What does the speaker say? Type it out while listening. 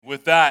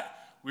with that,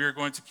 we are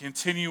going to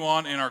continue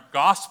on in our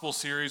gospel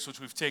series, which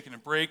we've taken a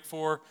break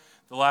for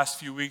the last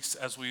few weeks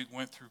as we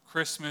went through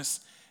Christmas,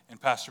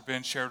 and Pastor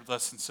Ben shared with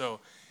us. And so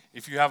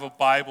if you have a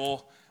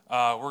Bible,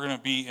 we're going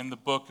to be in the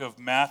book of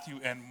Matthew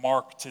and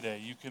Mark today.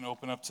 You can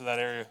open up to that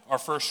area. Our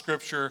first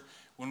scripture,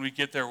 when we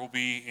get there, will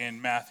be in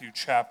Matthew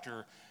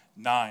chapter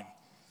 9.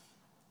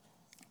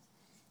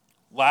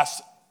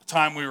 Last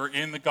time we were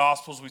in the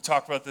Gospels, we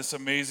talked about this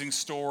amazing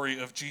story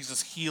of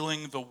Jesus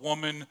healing the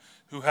woman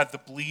who had the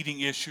bleeding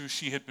issue.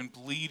 She had been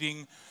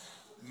bleeding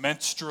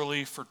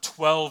menstrually for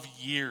 12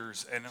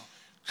 years and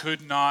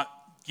could not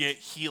get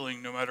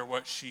healing no matter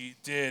what she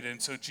did. And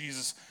so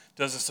Jesus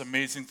does this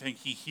amazing thing.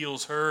 He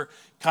heals her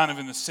kind of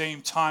in the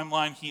same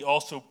timeline. He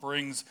also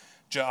brings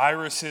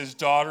Jairus, his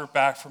daughter,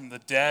 back from the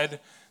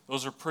dead.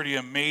 Those are pretty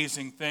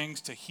amazing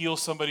things, to heal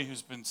somebody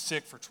who's been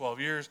sick for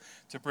 12 years,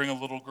 to bring a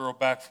little girl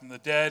back from the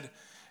dead.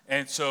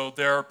 And so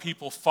there are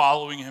people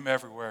following him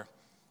everywhere.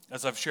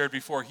 As I've shared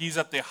before, he's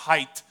at the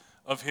height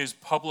of his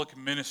public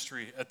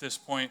ministry at this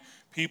point.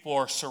 People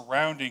are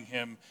surrounding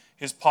him.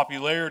 His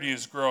popularity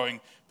is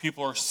growing.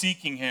 People are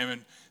seeking him,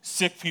 and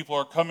sick people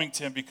are coming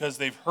to him because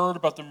they've heard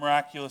about the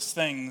miraculous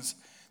things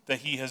that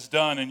he has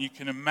done. And you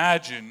can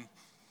imagine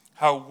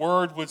how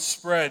word would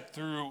spread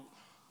through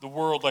the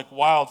world like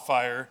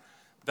wildfire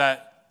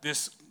that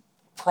this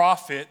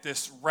prophet,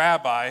 this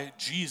rabbi,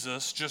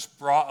 Jesus, just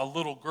brought a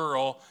little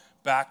girl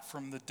back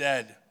from the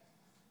dead.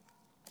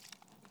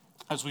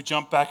 As we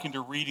jump back into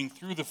reading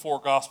through the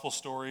four gospel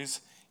stories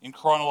in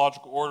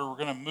chronological order, we're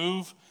going to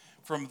move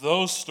from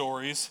those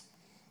stories,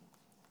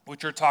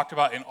 which are talked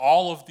about in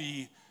all of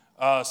the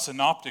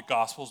synoptic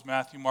gospels,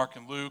 Matthew, Mark,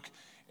 and Luke,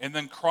 and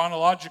then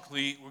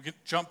chronologically, we'll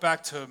jump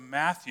back to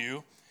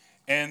Matthew,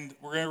 and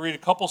we're going to read a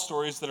couple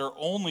stories that are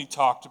only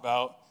talked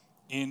about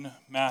in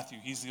Matthew.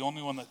 He's the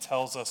only one that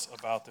tells us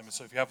about them.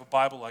 So if you have a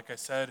Bible, like I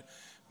said,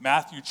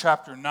 Matthew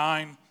chapter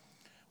 9,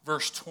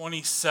 verse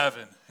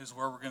 27 is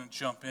where we're going to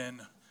jump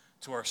in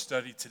to our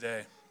study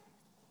today.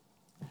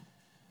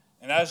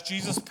 And as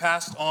Jesus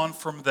passed on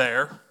from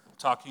there,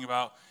 talking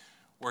about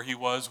where he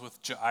was with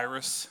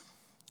Jairus,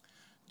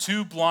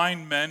 2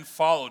 blind men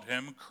followed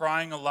him,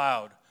 crying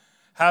aloud,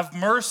 "Have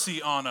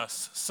mercy on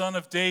us, Son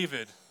of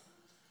David."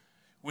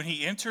 When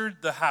he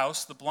entered the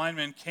house, the blind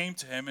men came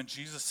to him, and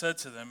Jesus said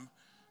to them,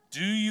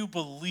 "Do you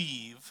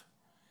believe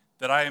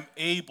that I am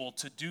able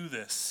to do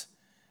this?"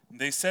 And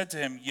they said to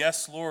him,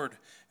 "Yes, Lord."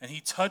 And he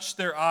touched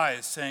their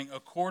eyes, saying,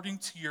 "According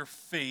to your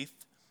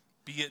faith,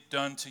 be it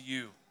done to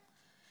you."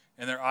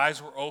 And their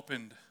eyes were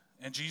opened.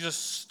 And Jesus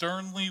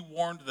sternly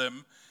warned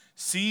them,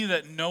 "See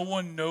that no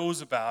one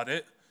knows about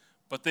it."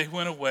 But they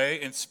went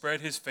away and spread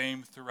his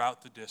fame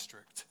throughout the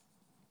district.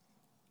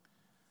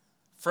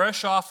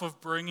 Fresh off of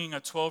bringing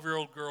a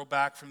 12-year-old girl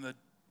back from the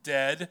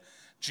dead,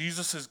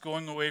 Jesus is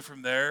going away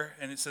from there.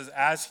 And it says,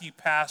 as he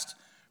passed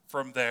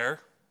from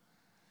there.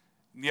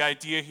 And the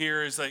idea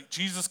here is like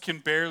Jesus can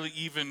barely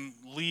even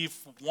leave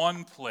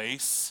one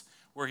place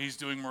where he's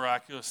doing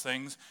miraculous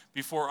things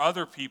before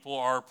other people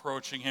are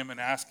approaching him and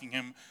asking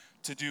him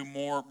to do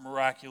more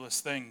miraculous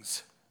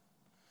things.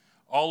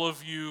 All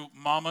of you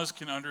mamas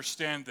can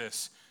understand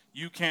this.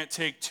 You can't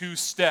take 2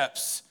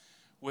 steps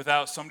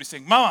without somebody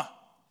saying, "Mama,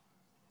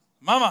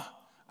 Mama,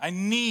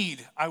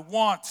 I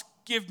want,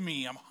 give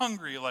me, I'm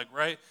hungry,"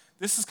 right?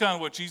 This is kind of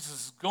what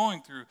Jesus is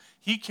going through.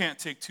 He can't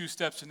take 2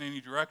 steps in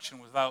any direction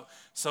without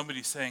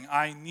somebody saying,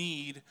 "I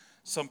need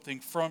something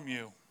from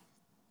you."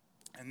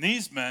 And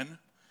these men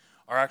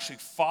are actually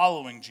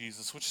following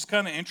Jesus, which is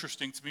kind of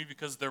interesting to me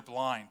because they're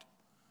blind.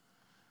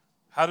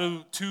 How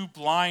do 2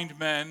 blind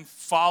men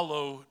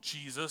follow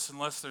Jesus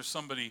unless there's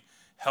somebody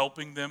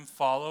helping them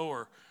follow,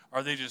 or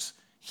are they just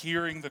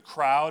hearing the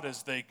crowd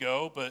as they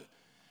go? But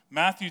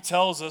Matthew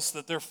tells us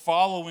that they're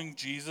following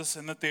Jesus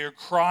and that they are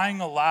crying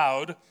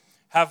aloud,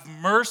 "Have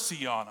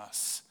mercy on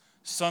us,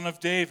 Son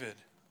of David."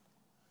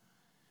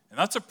 And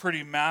that's a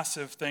pretty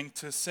massive thing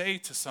to say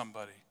to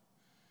somebody.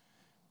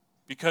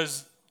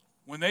 Because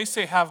when they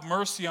say, "Have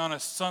mercy on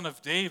us, Son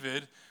of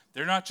David,"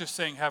 they're not just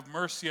saying, "Have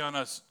mercy on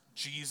us,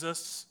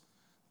 Jesus,"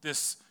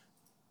 this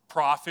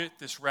prophet,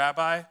 this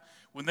rabbi.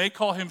 When they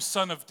call him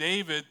Son of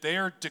David, they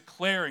are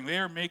declaring, they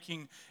are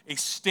making a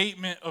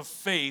statement of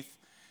faith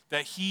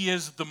that he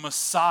is the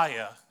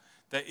Messiah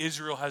that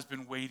Israel has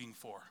been waiting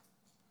for.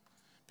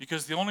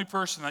 Because the only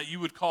person that you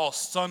would call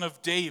Son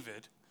of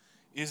David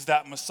is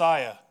that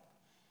Messiah.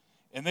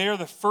 And they are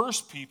the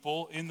first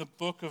people in the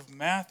book of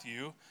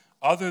Matthew,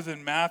 other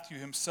than Matthew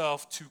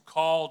himself, to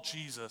call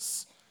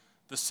Jesus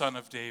the Son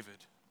of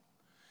David.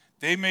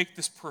 They make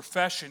this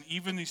profession.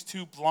 Even these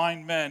 2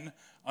 blind men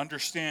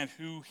understand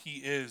who he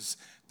is.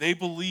 They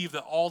believe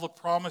that all the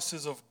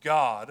promises of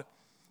God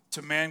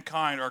to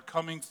mankind are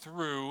coming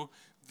through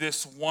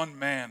this one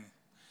man.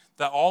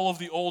 That all of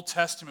the Old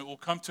Testament will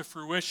come to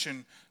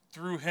fruition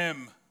through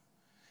him.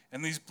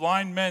 And these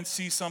blind men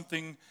see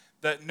something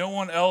that no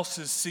one else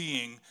is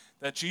seeing,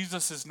 that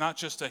Jesus is not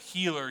just a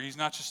healer, he's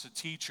not just a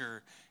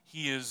teacher,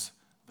 he is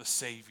the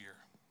Savior.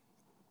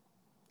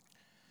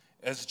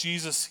 As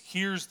Jesus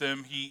hears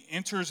them, he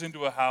enters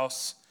into a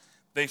house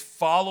They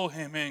follow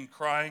him in,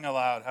 crying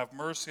aloud, "Have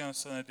mercy on us,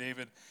 Son of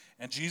David."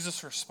 And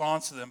Jesus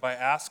responds to them by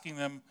asking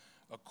them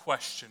a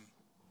question.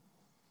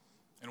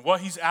 And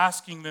what he's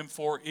asking them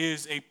for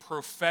is a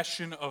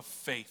profession of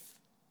faith.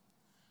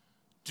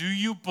 Do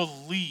you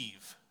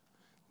believe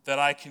that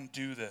I can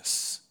do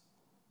this?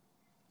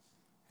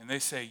 And they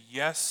say,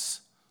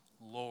 "Yes,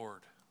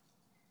 Lord."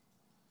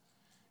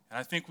 And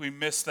I think we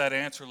miss that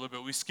answer a little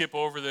bit. We skip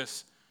over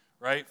this,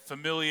 right?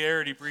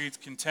 Familiarity breeds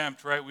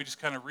contempt, right? We just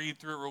kind of read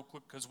through it real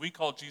quick because we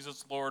call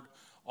Jesus Lord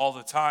all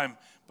the time.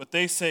 But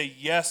they say,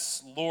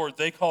 "Yes, Lord."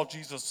 They call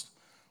Jesus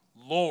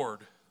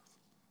Lord.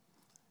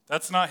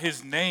 That's not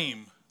his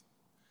name.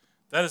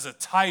 That is a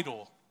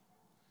title.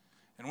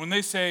 And when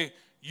they say,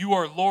 "You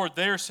are Lord,"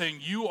 they are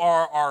saying, "You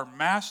are our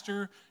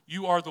master.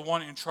 You are the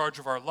one in charge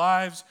of our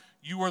lives.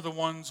 You are the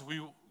one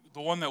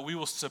that we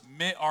will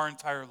submit our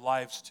entire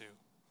lives to."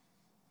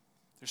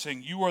 They're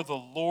saying, "You are the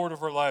Lord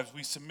of our lives.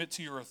 We submit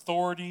to your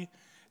authority,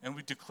 and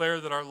we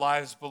declare that our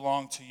lives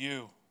belong to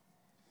you."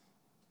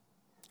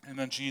 And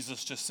then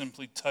Jesus just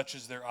simply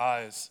touches their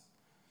eyes,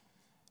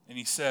 and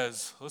he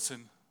says,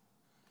 "Listen,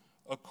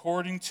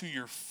 according to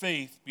your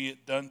faith be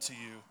it done to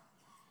you."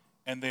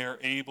 And they are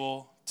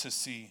able to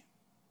see.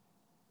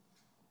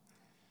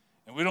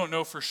 And we don't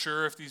know for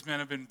sure if these men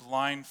have been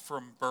blind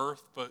from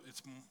birth, but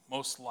it's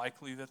most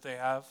likely that they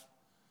have.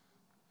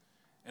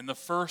 And the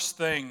first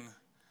thing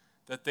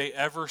that they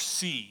ever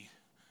see,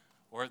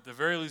 or at the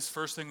very least,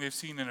 first thing they've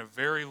seen in a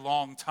very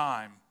long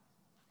time,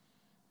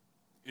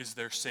 is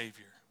their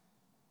Savior.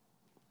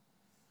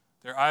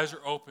 Their eyes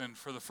are opened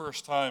for the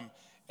first time,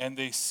 and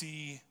they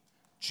see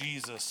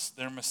Jesus,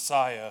 their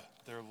Messiah,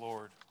 their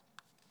Lord.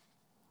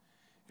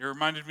 It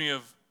reminded me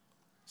of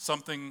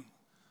something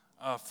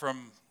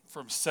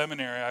from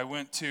seminary. I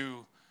went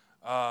to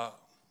a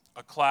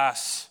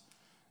class,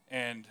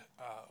 and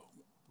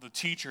the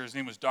teacher, his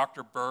name was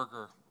Dr.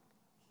 Berger.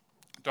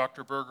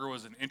 Dr. Berger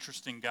was an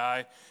interesting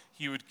guy.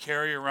 He would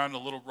carry around a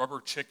little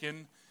rubber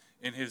chicken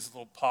in his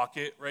little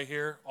pocket right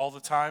here all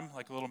the time,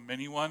 like a little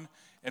mini one.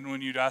 And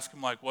when you'd ask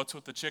him, like, "What's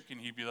with the chicken?"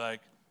 he'd be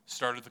like,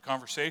 "Started the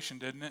conversation,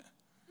 didn't it?"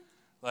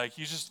 Like,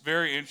 he's just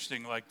very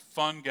interesting, like,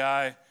 fun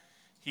guy.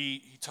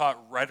 He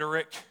taught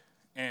rhetoric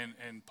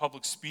and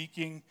public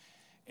speaking.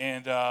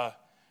 And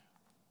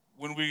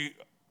when we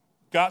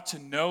got to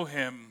know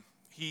him,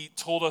 he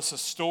told us a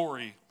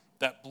story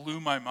that blew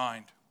my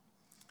mind.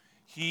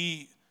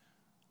 He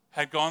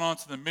had gone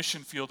onto the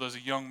mission field as a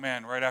young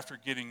man right after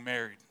getting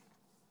married.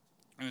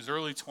 In his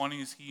early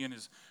 20s, he and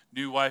his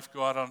new wife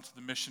go out onto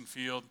the mission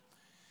field.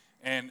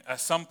 And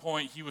at some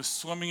point, he was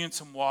swimming in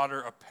some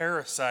water. A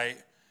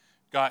parasite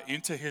got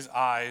into his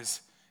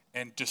eyes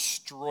and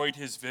destroyed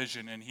his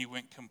vision, and he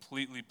went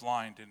completely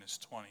blind in his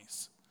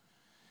 20s.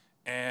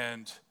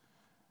 And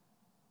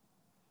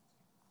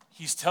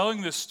he's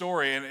telling this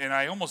story, and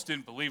I almost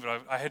didn't believe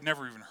it. I had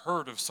never even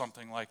heard of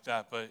something like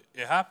that, but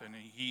it happened.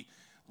 He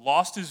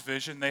lost his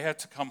vision. They had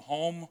to come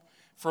home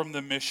from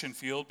the mission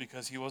field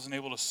because he wasn't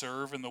able to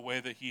serve in the way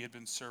that he had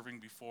been serving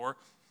before.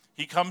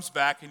 He comes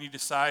back, and he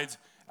decides,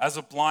 as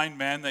a blind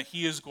man, that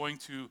he is going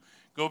to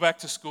go back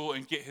to school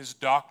and get his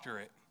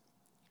doctorate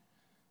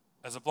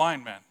as a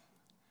blind man.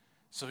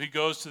 So he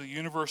goes to the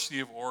University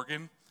of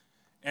Oregon,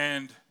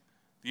 and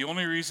the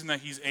only reason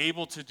that he's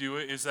able to do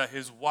it is that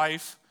his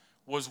wife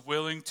was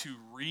willing to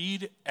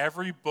read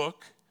every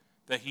book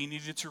that he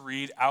needed to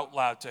read out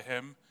loud to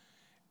him,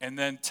 and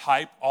then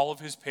type all of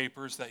his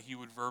papers that he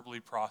would verbally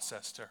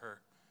process to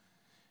her.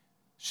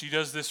 She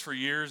does this for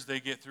years. They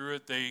get through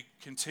it. They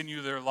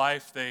continue their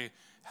life. They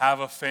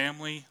have a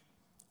family,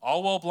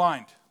 all while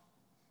blind.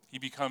 He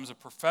becomes a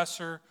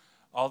professor,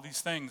 all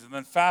these things. And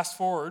then fast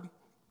forward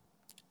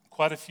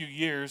quite a few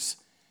years,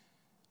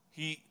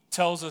 he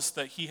tells us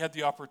that he had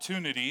the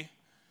opportunity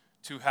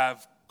to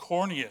have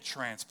cornea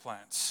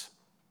transplants.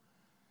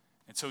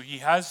 And so he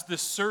has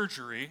this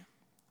surgery,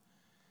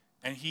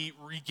 and he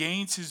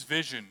regains his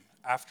vision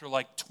after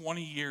like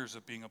 20 years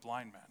of being a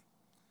blind man.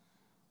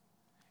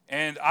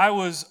 And I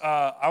was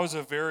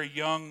a very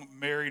young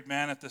married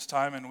man at this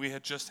time, and we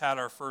had just had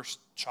our first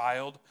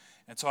child.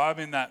 And so I'm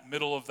in that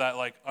middle of that,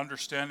 like,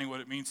 understanding what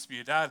it means to be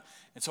a dad.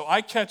 And so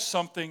I catch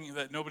something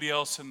that nobody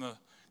else in the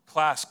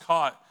class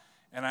caught,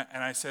 and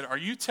I said, "Are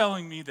you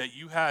telling me that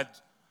you had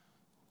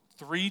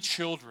 3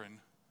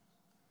 children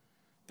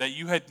that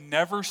you had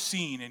never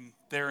seen in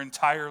their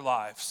entire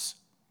lives?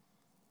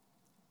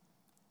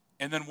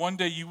 And then one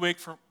day you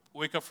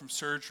wake up from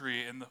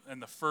surgery, and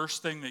the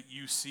first thing that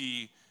you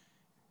see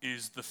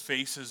is the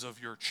faces of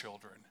your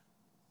children?"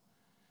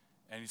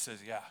 And he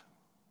says, "Yeah."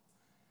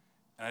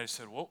 And I just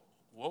said, what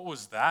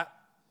was that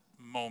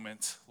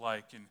moment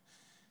like? And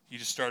he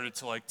just started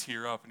to like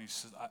tear up, and he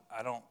says,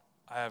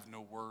 I have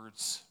no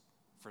words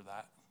for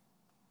that.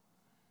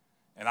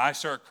 And I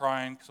started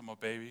crying because I'm a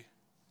baby,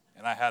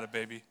 and I had a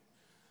baby,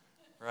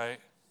 right?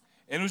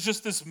 And it was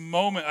just this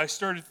moment. I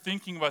started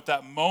thinking about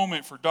that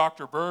moment for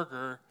Dr.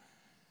 Berger.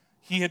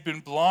 He had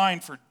been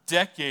blind for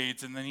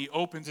decades, and then he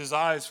opens his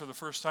eyes for the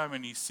first time,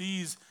 and he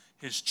sees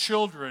his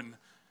children.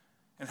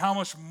 And how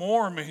much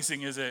more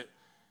amazing is it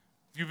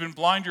If you've been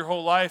blind your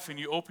whole life and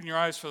you open your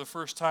eyes for the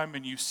first time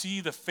and you see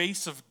the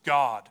face of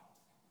God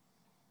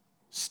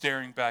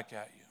staring back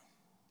at you,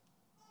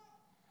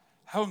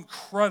 how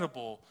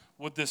incredible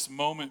would this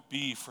moment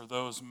be for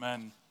those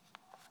men?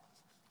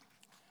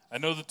 I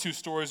know the two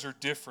stories are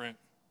different,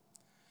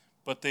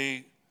 but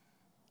they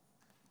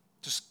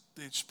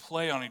just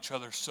play on each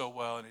other so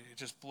well, and it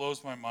just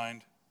blows my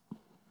mind.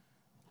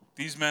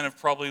 These men have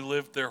probably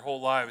lived their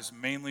whole lives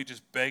mainly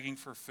just begging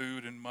for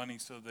food and money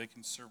so they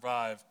can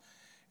survive.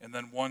 And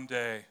then one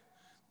day,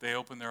 they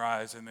open their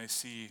eyes and they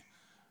see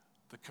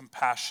the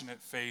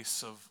compassionate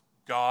face of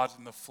God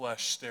in the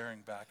flesh staring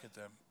back at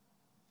them.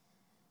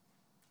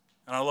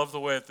 And I love the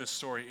way that this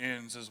story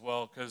ends as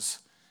well, because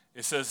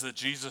it says that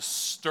Jesus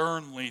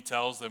sternly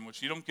tells them,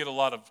 which you don't get a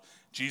lot of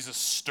Jesus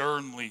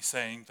sternly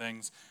saying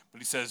things, but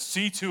he says,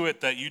 see to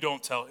it that you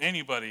don't tell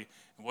anybody.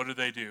 And what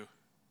do?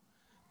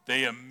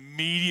 They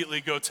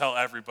immediately go tell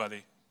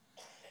everybody.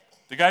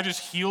 The guy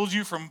just healed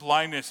you from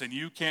blindness and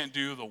you can't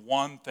do the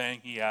one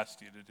thing he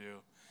asked you to do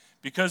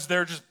because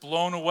they're just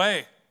blown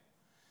away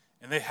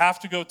and they have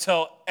to go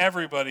tell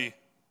everybody.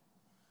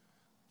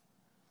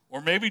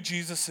 Or maybe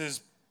Jesus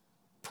is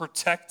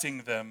protecting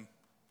them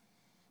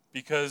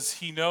because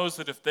he knows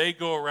that if they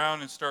go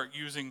around and start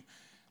using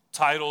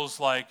titles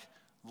like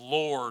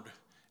Lord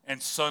and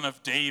Son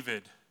of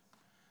David,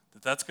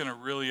 that's going to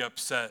really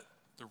upset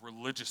the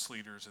religious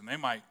leaders and they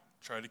might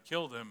try to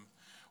kill them.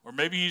 Or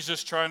maybe he's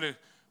just trying to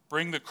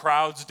bring the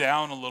crowds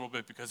down a little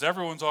bit because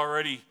everyone's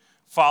already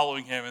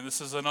following him, and this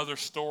is another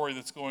story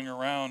that's going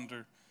around.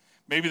 Or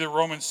maybe the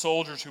Roman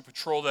soldiers who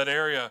patrol that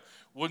area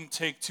wouldn't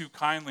take too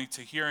kindly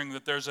to hearing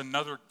that there's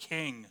another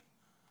king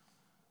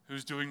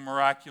who's doing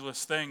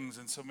miraculous things,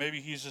 and so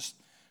maybe he's just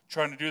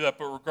trying to do that.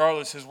 But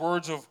regardless, his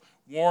words of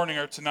warning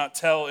are to not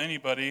tell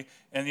anybody,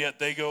 and yet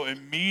they go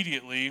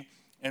immediately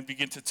and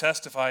begin to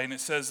testify, and it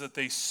says that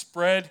they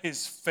spread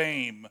his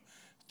fame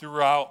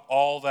throughout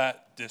all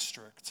that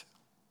district.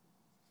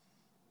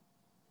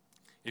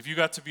 If you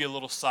got to be a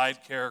little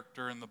side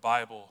character in the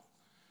Bible,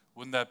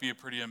 wouldn't that be a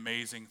pretty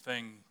amazing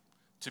thing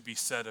to be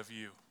said of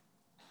you?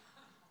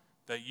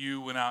 That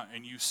you went out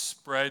and you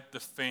spread the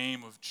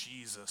fame of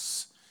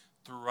Jesus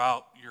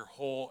throughout your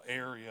whole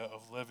area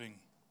of living.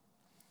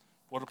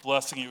 What a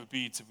blessing it would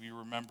be to be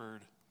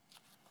remembered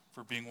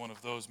for being one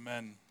of those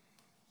men.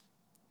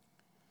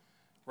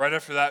 Right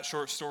after that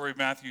short story,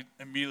 Matthew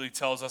immediately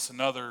tells us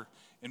another.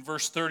 In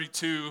verse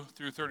 32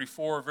 through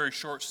 34, a very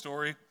short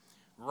story.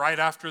 Right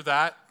after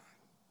that,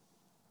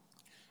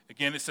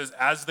 again, it says,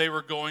 as they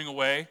were going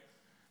away,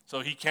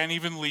 so he can't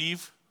even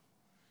leave.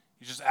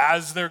 He just,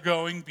 as they're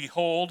going,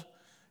 behold,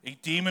 a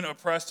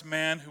demon-oppressed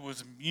man who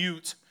was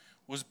mute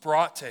was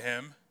brought to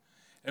him.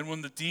 And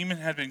when the demon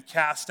had been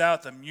cast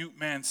out, the mute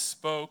man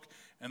spoke,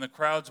 and the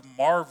crowds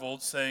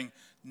marveled, saying,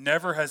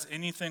 never has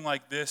anything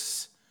like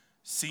this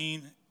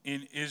seen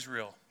in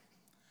Israel.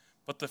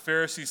 But the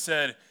Pharisees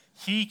said,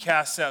 he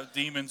casts out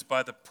demons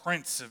by the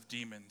prince of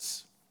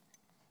demons.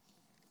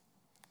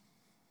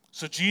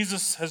 So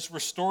Jesus has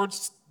restored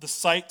the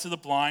sight to the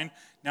blind.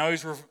 Now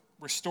he's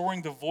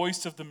restoring the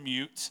voice of the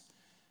mute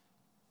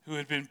who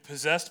had been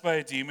possessed by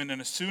a demon.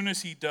 And as soon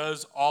as he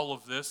does all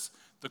of this,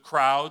 the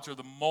crowds or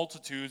the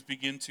multitudes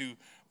begin to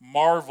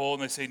marvel.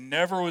 And they say,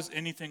 never was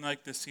anything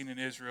like this seen in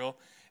Israel.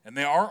 And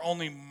they aren't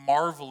only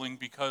marveling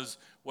because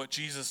what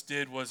Jesus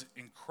did was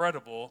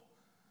incredible.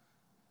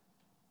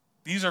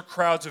 These are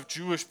crowds of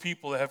Jewish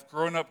people that have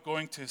grown up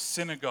going to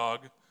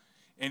synagogue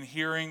and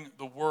hearing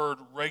the word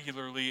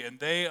regularly, and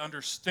they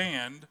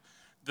understand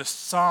the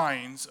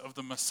signs of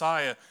the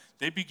Messiah.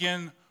 They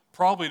begin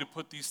probably to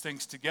put these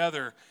things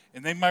together,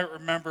 and they might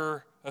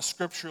remember a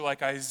scripture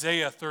like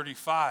Isaiah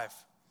 35,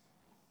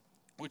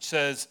 which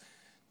says,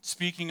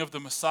 speaking of the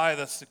Messiah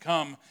that's to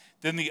come,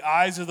 then the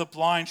eyes of the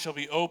blind shall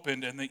be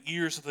opened, and the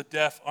ears of the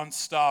deaf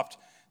unstopped.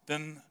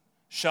 Then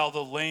shall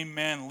the lame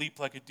man leap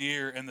like a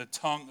deer, and the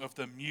tongue of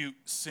the mute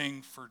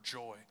sing for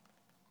joy.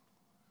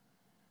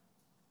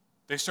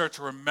 They start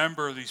to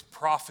remember these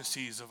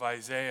prophecies of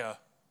Isaiah.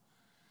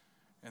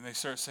 And they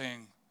start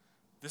saying,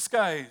 this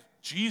guy,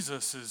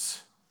 Jesus,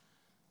 is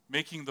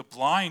making the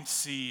blind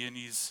see, and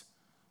he's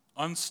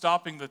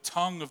unstopping the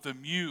tongue of the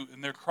mute,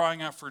 and they're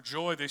crying out for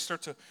joy. They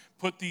start to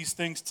put these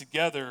things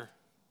together,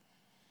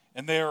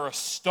 and they are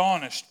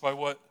astonished by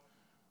what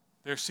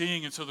they're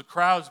seeing. And so the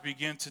crowds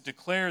begin to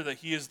declare that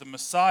he is the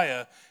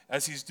Messiah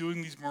as he's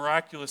doing these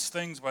miraculous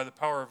things by the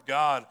power of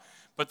God.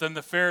 But then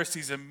the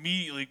Pharisees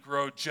immediately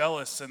grow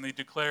jealous and they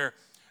declare,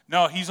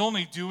 no, he's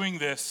only doing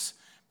this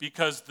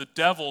because the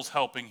devil's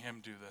helping him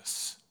do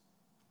this.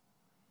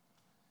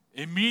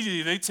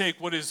 Immediately they take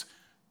what is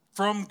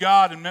from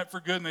God and meant for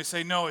good and they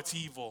say, no, it's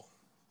evil,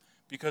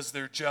 because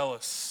they're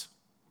jealous.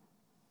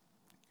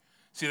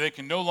 See, they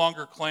can no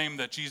longer claim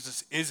that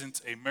Jesus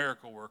isn't a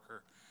miracle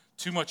worker.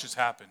 Too much has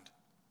happened.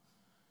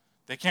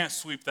 They can't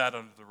sweep that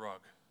under the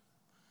rug.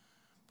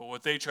 But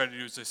what they try to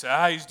do is they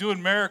say, he's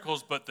doing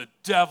miracles, but the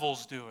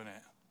devil's doing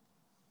it.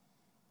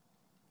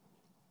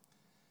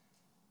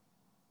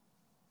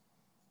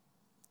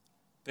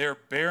 They are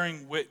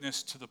bearing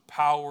witness to the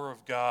power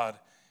of God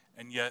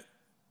and yet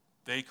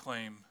they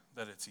claim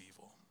that it's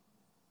evil.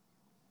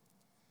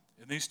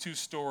 In these two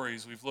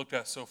stories we've looked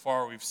at so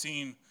far, we've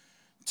seen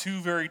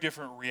two very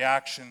different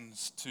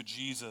reactions to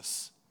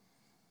Jesus.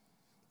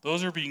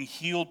 Those are being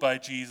healed by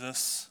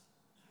Jesus,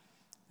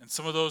 and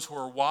some of those who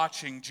are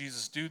watching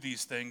Jesus do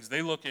these things,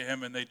 they look at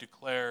him and they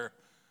declare,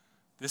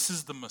 this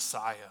is the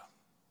Messiah.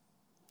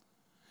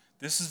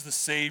 This is the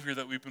Savior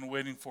that we've been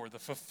waiting for, the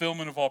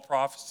fulfillment of all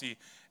prophecy,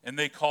 and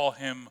they call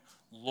him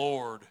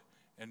Lord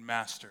and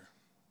Master.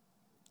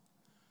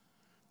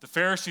 The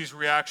Pharisees'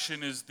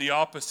 reaction is the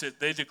opposite.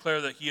 They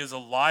declare that he is a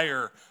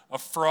liar, a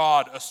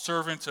fraud, a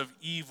servant of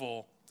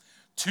evil.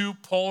 Two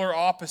polar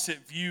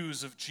opposite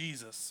views of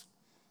Jesus.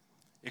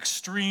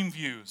 Extreme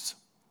views.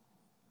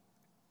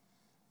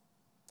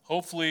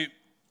 Hopefully,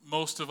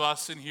 most of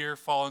us in here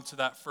fall into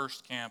that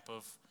first camp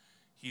of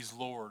he's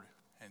Lord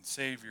and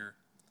Savior.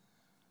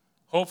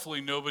 Hopefully,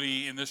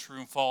 nobody in this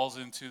room falls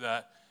into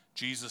that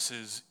Jesus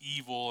is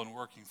evil and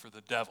working for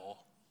the devil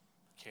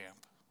camp.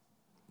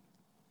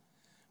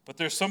 But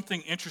there's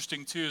something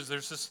interesting too, is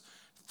there's this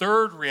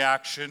third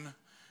reaction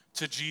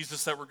to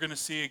Jesus that we're going to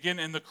see. Again,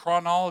 in the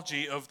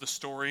chronology of the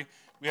story,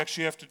 we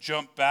actually have to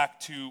jump back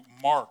to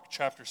Mark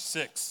chapter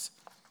 6,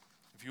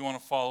 if you want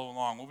to follow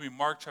along. We'll be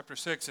Mark chapter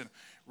 6, and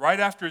right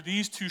after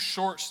these two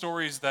short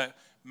stories that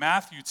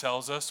Matthew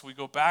tells us, we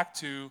go back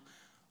to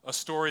a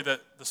story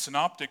that the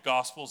Synoptic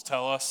Gospels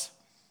tell us.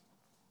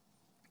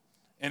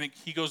 And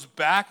he goes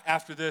back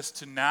after this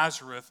to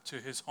Nazareth, to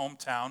his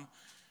hometown,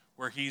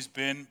 where he's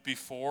been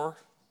before.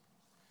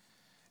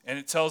 And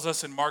it tells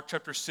us in Mark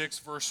chapter 6,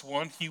 verse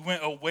 1, he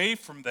went away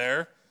from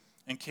there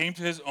and came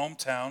to his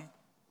hometown,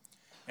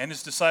 and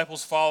his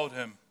disciples followed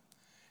him.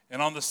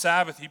 And on the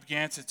Sabbath he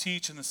began to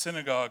teach in the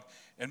synagogue,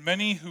 and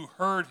many who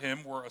heard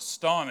him were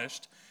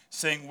astonished,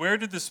 saying, where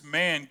did this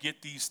man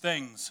get these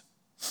things?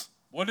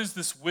 What is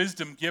this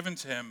wisdom given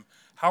to him?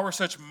 How are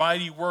such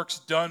mighty works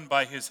done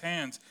by his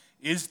hands?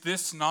 Is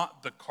this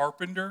not the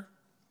carpenter,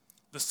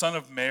 the son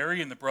of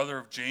Mary and the brother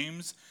of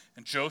James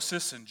and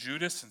Joseph and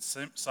Judas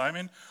and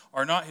Simon?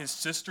 Are not his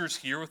sisters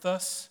here with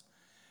us?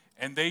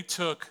 And they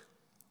took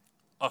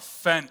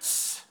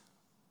offense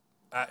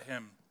at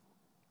him.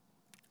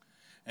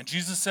 And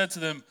Jesus said to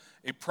them,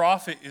 a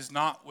prophet is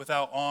not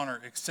without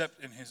honor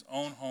except in his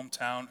own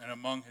hometown and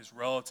among his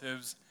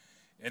relatives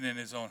and in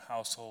his own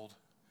household.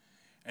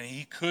 And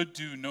he could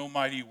do no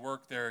mighty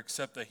work there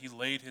except that he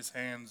laid his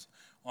hands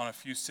on a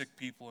few sick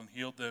people and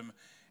healed them.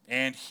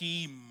 And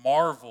he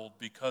marveled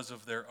because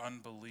of their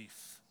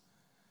unbelief.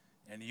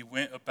 And he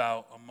went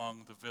about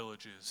among the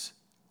villages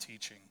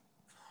teaching.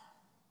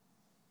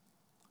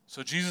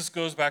 So Jesus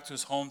goes back to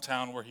his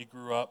hometown where he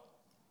grew up.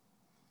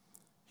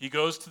 He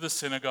goes to the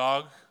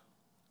synagogue,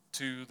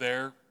 to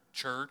their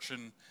church,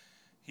 and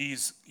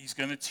he's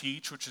going to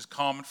teach, which is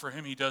common for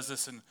him. He does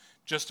this in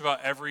just about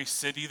every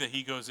city that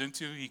he goes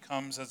into. He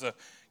comes as a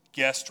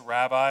guest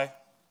rabbi,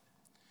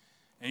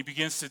 and he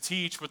begins to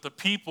teach, but the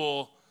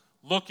people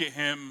look at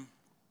him,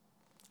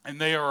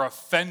 and they are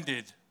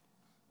offended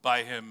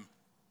by him.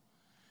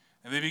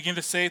 And they begin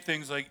to say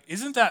things like,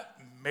 isn't that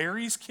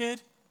Mary's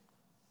kid?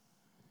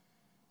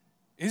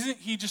 Isn't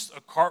he just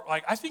a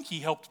I think he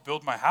helped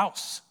build my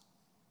house.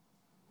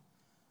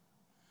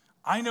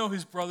 I know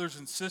his brothers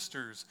and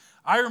sisters.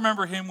 I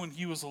remember him when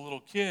he was a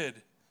little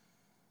kid.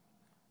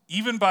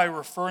 Even by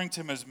referring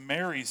to him as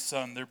Mary's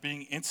son, they're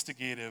being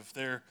instigative.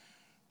 They're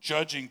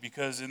judging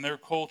because in their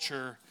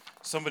culture,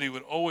 somebody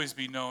would always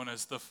be known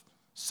as the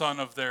son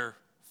of their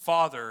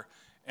father.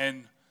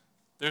 And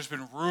there's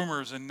been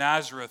rumors in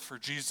Nazareth for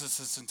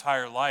Jesus'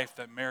 entire life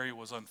that Mary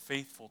was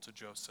unfaithful to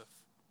Joseph.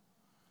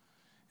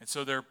 And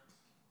so they're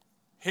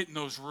hitting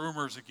those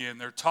rumors again.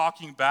 They're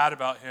talking bad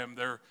about him.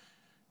 They're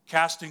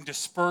casting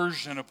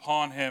dispersion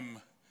upon him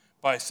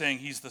by saying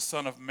he's the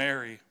son of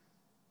Mary.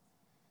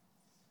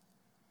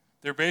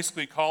 They're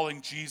basically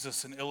calling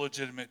Jesus an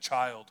illegitimate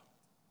child.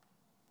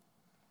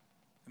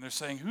 And they're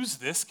saying, who's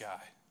this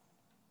guy?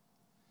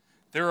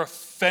 They're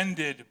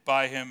offended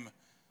by him.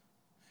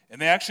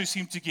 And they actually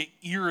seem to get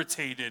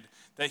irritated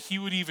that he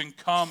would even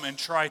come and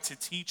try to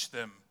teach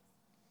them.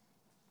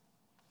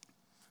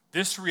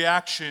 This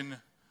reaction,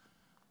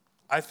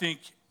 I think,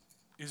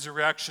 is a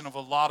reaction of a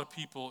lot of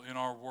people in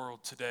our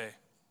world today.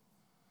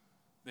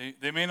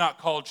 They may not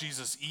call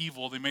Jesus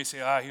evil. They may say,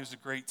 he was a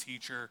great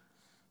teacher,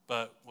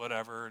 but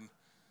whatever. And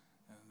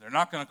they're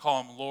not going to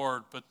call him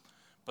Lord,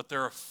 but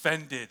they're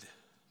offended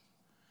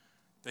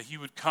that he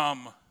would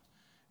come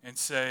and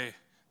say,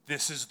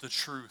 this is the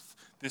truth.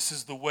 This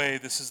is the way.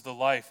 This is the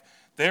life.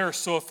 They are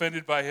so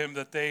offended by him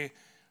that they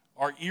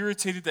are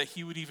irritated that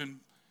he would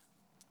even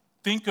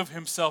think of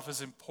himself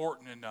as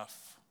important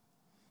enough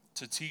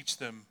to teach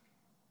them.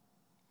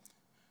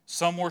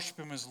 Some worship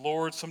him as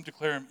Lord, some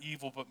declare him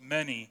evil, but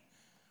many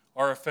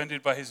are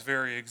offended by his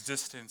very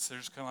existence. They're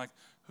just kind of like,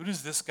 who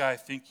does this guy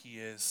think he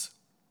is?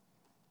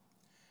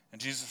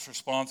 And Jesus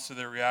responds to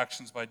their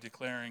reactions by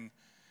declaring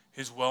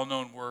his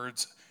well-known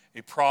words,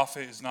 a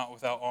prophet is not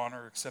without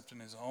honor except in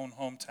his own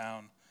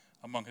hometown,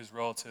 among his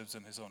relatives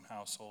and his own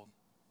household.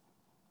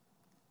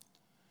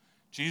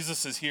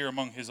 Jesus is here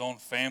among his own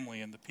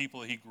family and the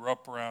people that he grew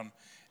up around,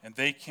 and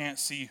they can't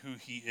see who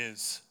he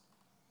is.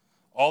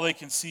 All they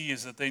can see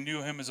is that they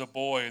knew him as a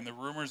boy and the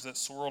rumors that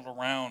swirled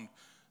around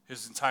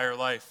his entire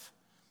life.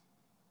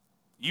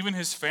 Even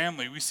his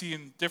family, we see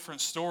in different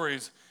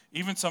stories,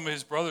 even some of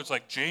his brothers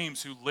like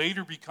James, who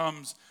later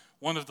becomes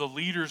one of the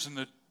leaders in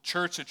the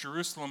church at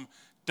Jerusalem,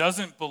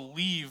 doesn't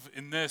believe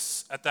in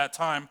this at that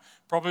time,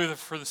 probably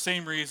for the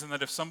same reason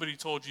that if somebody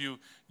told you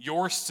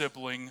your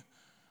sibling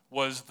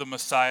was the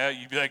Messiah,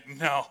 you'd be like,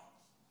 no.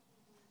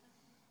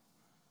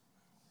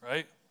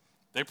 Right?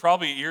 They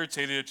probably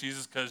irritated at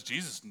Jesus because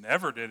Jesus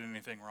never did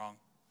anything wrong.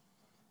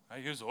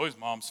 Right? He was always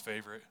mom's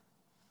favorite.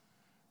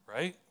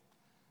 Right?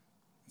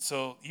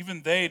 So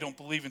even they don't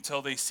believe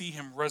until they see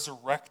him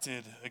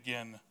resurrected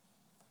again.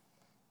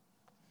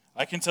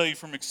 I can tell you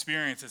from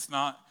experience, it's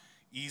not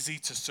easy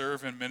to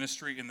serve in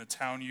ministry in the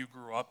town you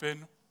grew up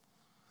in,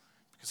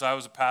 because I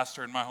was a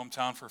pastor in my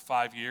hometown for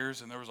 5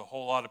 years, and there was a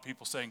whole lot of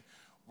people saying,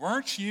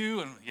 weren't you?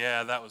 And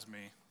yeah, that was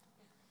me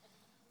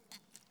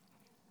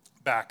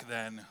back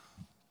then.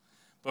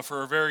 But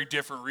for a very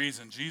different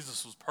reason.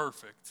 Jesus was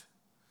perfect.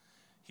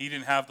 He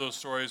didn't have those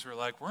stories where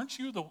like, weren't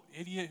you the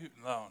idiot who...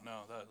 No,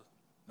 that's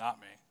not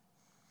me.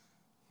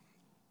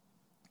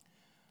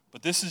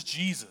 But this is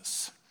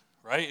Jesus,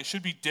 right? It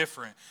should be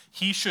different.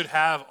 He should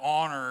have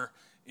honor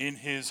in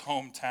his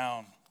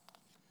hometown.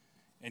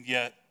 And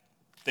yet,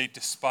 they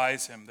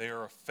despise him. They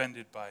are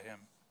offended by him.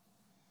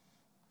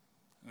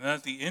 And then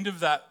at the end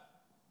of that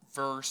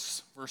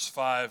verse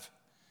 5,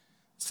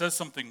 it says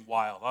something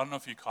wild. I don't know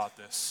if you caught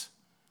this.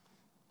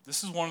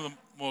 This is one of the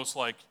most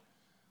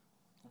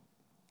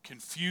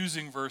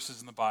confusing verses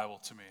in the Bible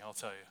to me, I'll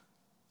tell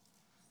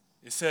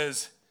you. It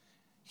says,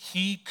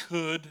 he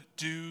could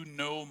do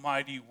no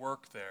mighty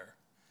work there,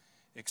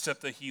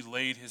 except that he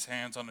laid his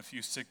hands on a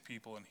few sick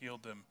people and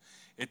healed them.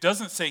 It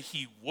doesn't say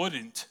he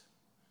wouldn't.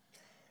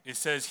 It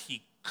says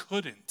he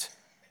couldn't.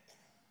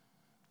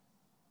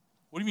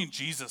 What do you mean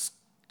Jesus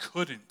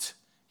couldn't?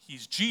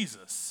 He's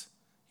Jesus.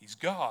 He's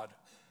God.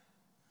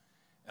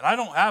 And I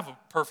don't have a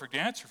perfect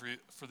answer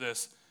for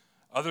this,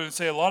 other than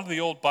say a lot of the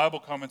old Bible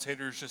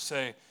commentators just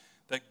say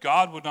that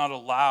God would not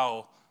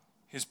allow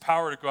his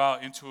power to go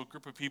out into a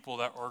group of people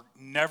that are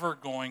never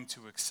going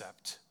to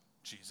accept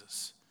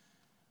Jesus.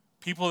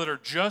 People that are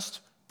just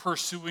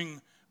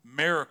pursuing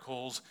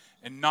miracles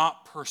and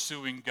not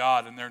pursuing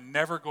God, and they're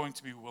never going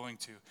to be willing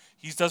to.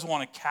 He doesn't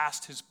want to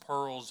cast his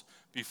pearls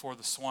before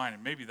the swine,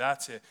 and maybe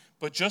that's it.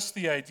 But just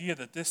the idea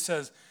that this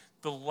says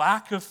the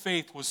lack of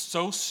faith was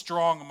so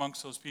strong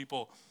amongst those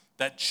people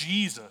that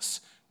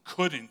Jesus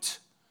couldn't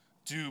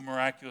do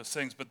miraculous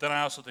things. But then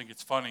I also think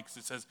it's funny because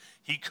it says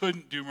he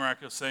couldn't do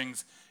miraculous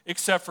things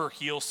except for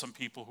heal some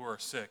people who are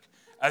sick,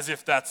 as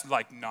if that's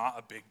not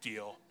a big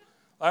deal.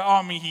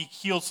 He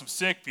healed some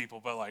sick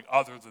people, but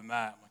other than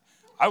that,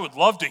 I would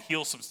love to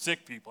heal some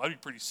sick people. I'd be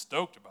pretty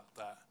stoked about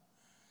that.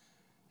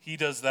 He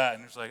does that,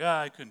 and it's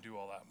I couldn't do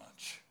all that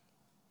much.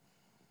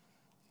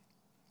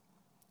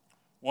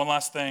 One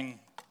last thing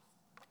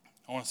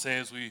I want to say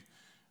as we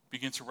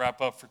begin to wrap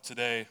up for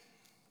today.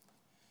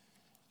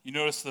 You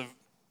notice the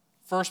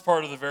first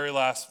part of the very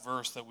last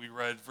verse that we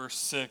read, verse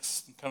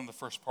 6, kind of the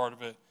first part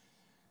of it,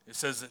 it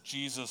says that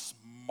Jesus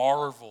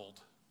marveled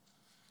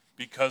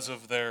because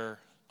of their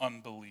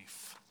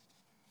unbelief.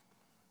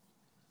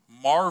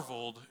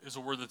 Marveled is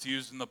a word that's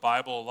used in the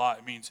Bible a lot.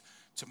 It means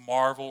to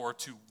marvel or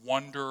to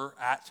wonder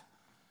at.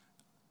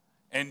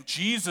 And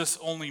Jesus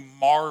only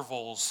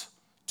marvels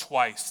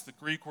twice. The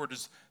Greek word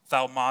is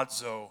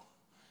thaumazo.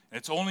 And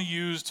it's only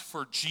used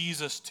for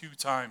Jesus 2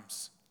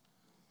 times.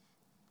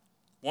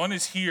 One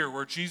is here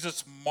where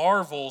Jesus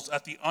marvels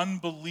at the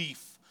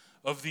unbelief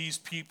of these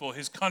people,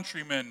 his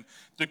countrymen,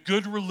 the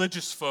good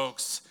religious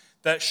folks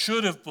that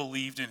should have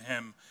believed in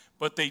him,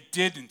 but they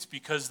didn't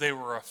because they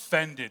were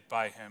offended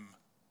by him.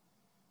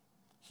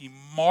 He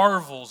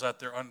marvels at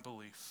their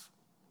unbelief.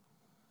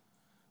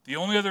 The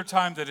only other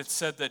time that it's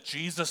said that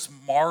Jesus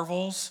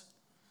marvels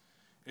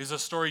is a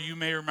story you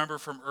may remember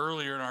from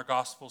earlier in our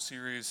gospel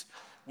series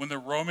when the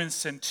Roman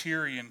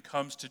centurion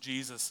comes to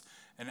Jesus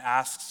and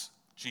asks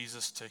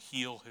Jesus to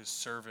heal his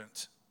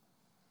servant.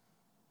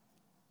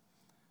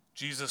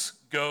 Jesus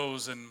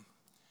goes and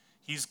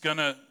he's going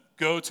to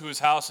go to his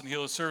house and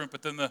heal his servant,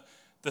 but then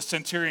the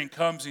centurion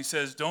comes and he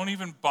says, don't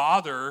even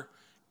bother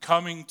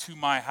coming to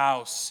my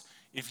house.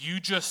 If you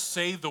just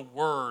say the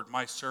word,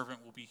 my servant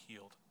will be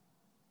healed.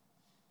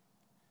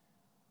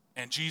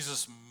 And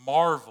Jesus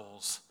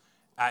marvels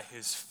at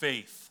his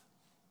faith.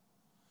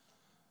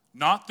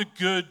 Not the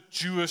good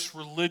Jewish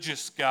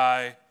religious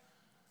guy,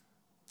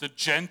 the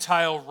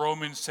Gentile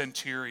Roman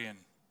centurion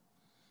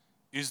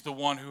is the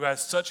one who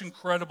has such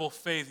incredible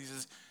faith. He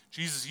says,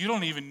 Jesus, you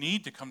don't even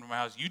need to come to my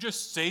house. You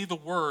just say the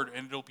word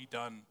and it'll be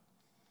done.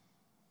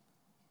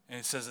 And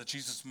it says that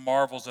Jesus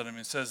marvels at him.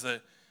 It says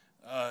that,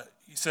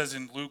 he says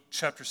in Luke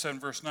chapter 7,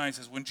 verse 9, it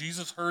says, when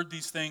Jesus heard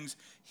these things,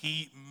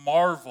 he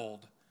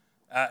marveled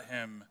at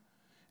him.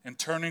 And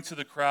turning to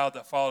the crowd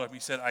that followed him, he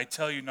said, I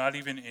tell you, not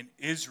even in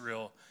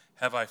Israel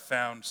have I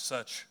found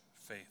such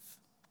faith.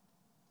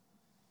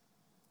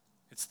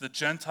 It's the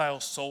Gentile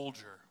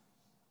soldier,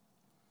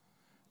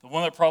 the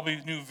one that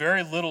probably knew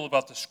very little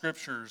about the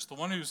scriptures, the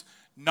one who's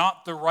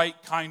not the right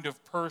kind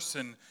of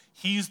person.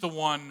 He's the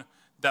one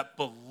that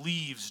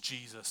believes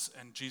Jesus,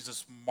 and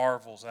Jesus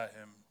marvels at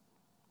him.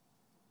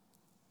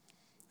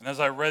 And as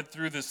I read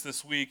through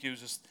this week,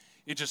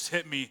 it just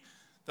hit me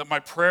that my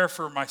prayer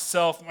for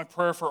myself, my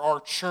prayer for our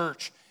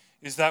church,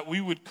 is that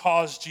we would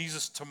cause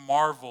Jesus to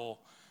marvel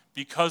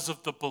because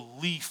of the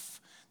belief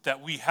that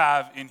we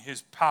have in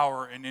his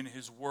power and in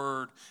his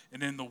word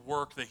and in the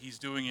work that he's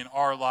doing in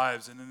our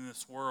lives and in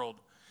this world.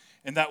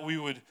 And that we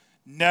would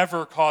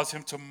never cause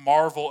him to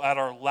marvel at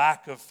our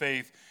lack of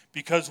faith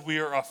because we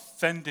are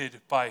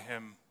offended by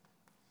him,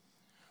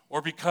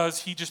 or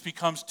because he just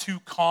becomes too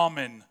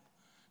common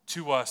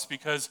to us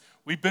because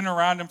we've been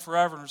around him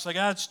forever and it's like,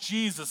 it's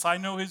Jesus. I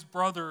know his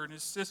brother and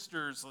his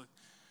sisters.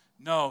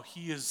 No,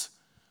 he is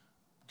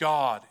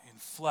God in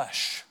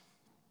flesh.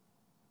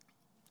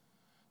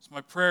 So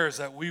my prayer is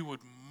that we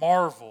would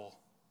marvel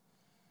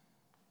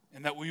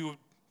and that we would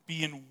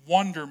be in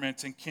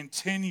wonderment and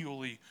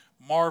continually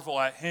marvel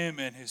at him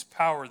and his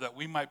power, that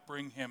we might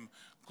bring him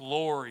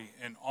glory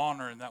and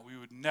honor, and that we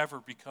would never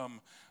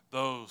become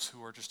those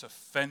who are just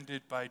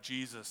offended by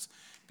Jesus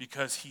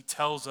because he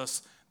tells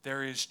us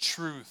there is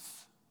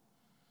truth,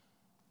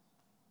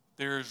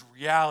 there is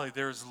reality,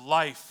 there is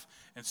life.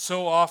 And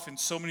so often,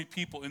 so many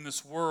people in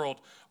this world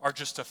are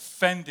just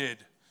offended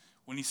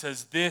when he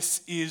says,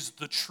 this is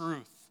the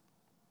truth.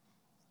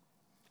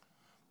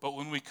 But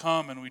when we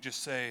come and we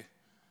just say,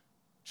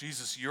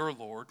 Jesus, you're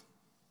Lord,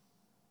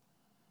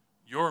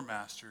 your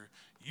master,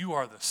 you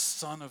are the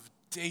Son of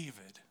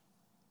David,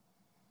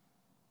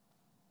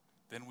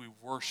 then we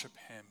worship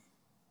him.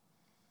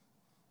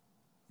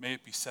 May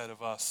it be said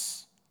of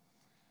us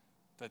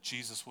that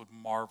Jesus would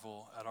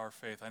marvel at our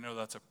faith. I know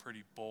that's a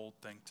pretty bold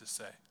thing to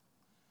say.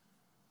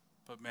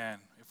 But man,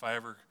 if I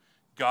ever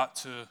got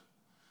to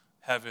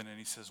heaven and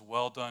he says,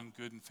 well done,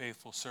 good and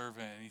faithful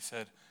servant, and he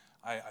said,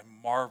 I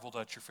marveled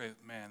at your faith,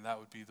 man, that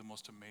would be the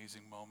most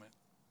amazing moment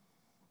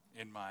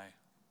in my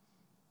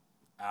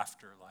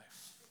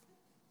afterlife.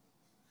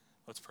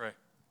 Let's pray.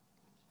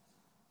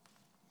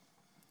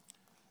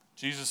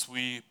 Jesus,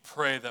 we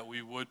pray that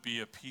we would be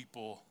a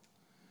people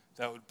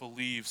that would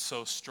believe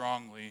so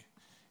strongly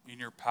in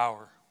your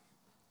power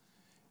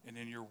and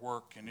in your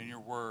work and in your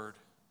word,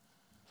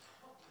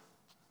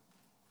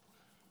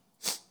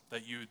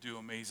 that you would do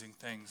amazing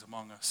things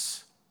among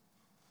us.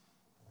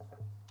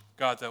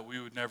 God, that we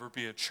would never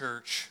be a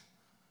church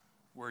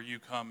where you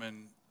come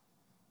and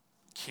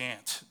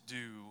can't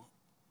do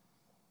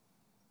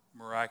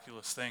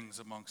miraculous things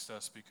amongst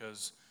us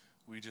because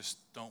we just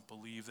don't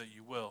believe that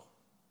you will.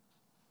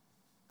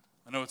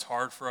 I know it's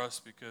hard for us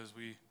because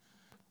we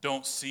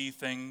don't see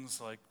things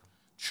like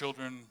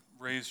children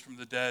raised from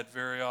the dead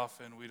very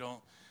often. We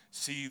don't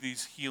see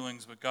these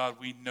healings, but God,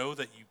 we know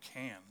that you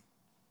can.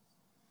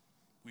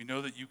 We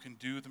know that you can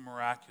do the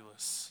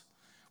miraculous.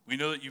 We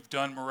know that you've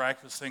done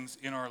miraculous things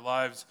in our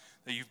lives,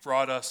 that you've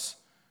brought us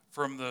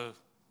from the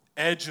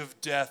edge of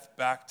death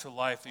back to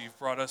life, that you've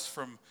brought us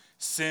from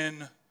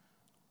sin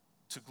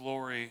to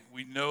glory.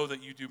 We know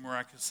that you do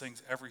miraculous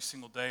things every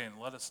single day, and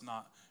let us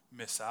not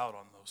miss out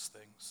on those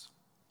things.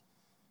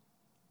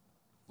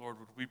 Lord,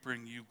 would we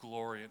bring you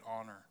glory and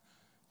honor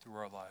through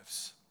our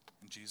lives?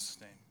 In Jesus'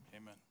 name,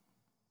 amen.